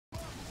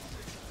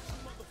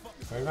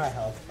Where'd my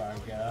health bar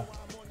go?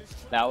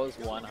 That was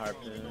one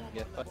harpoon.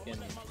 Get fucking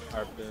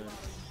harpoon.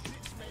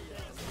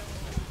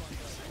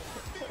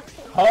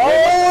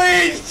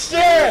 Holy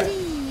shit!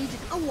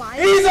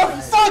 He's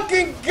a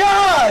fucking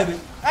god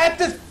at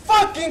this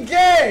fucking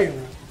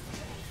game!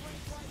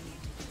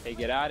 Hey,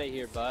 get out of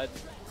here, bud.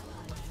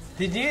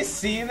 Did you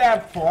see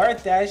that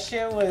port? That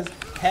shit was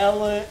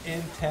hella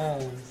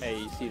intense. Hey,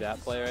 you see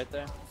that play right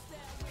there?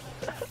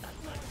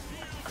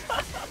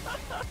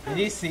 Did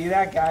you see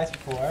that guy's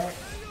port?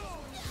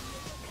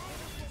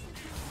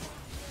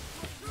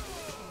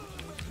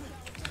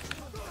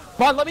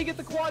 Come on, let me get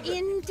the quadrant.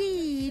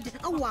 Indeed,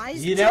 a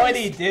wise You know what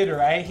he did,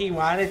 right? He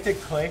wanted to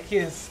click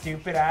his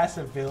stupid ass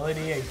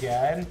ability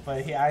again,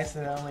 but he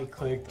accidentally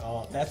clicked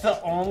ult. That's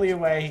the only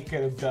way he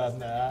could have done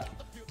that.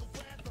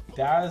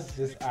 That was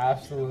just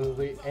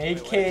absolutely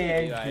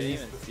AKA I didn't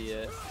even see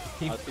it.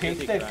 He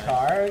picked a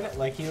card,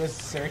 like he was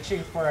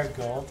searching for a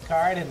gold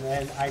card, and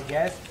then I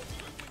guess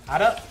I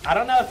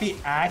don't know if he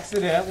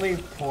accidentally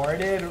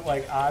ported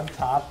like on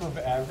top of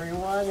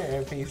everyone,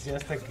 or if he's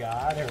just a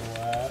god or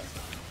what.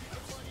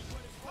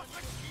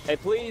 Hey,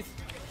 please.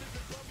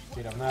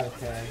 Dude, I'm not a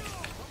tank.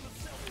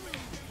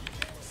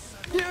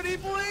 Beauty,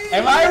 please.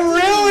 Am I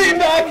really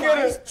not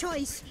gonna?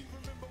 Choice.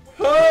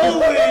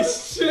 Holy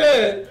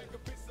shit!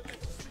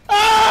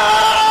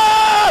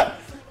 Ah!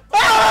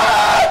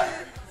 Ah!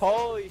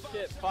 Holy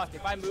shit! Fuck!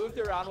 If I moved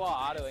around while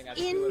autoing, I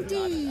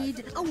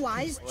Indeed, a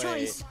wise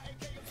choice.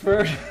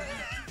 For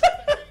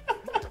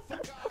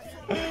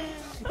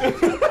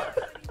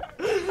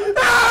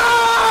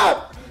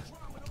ah!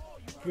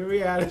 Get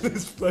me out of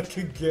this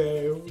fucking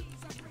game.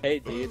 Hey,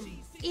 dude.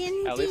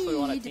 Indeed, At least we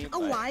won a team a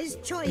fight. wise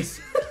choice.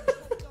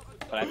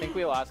 But I think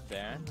we lost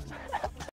there.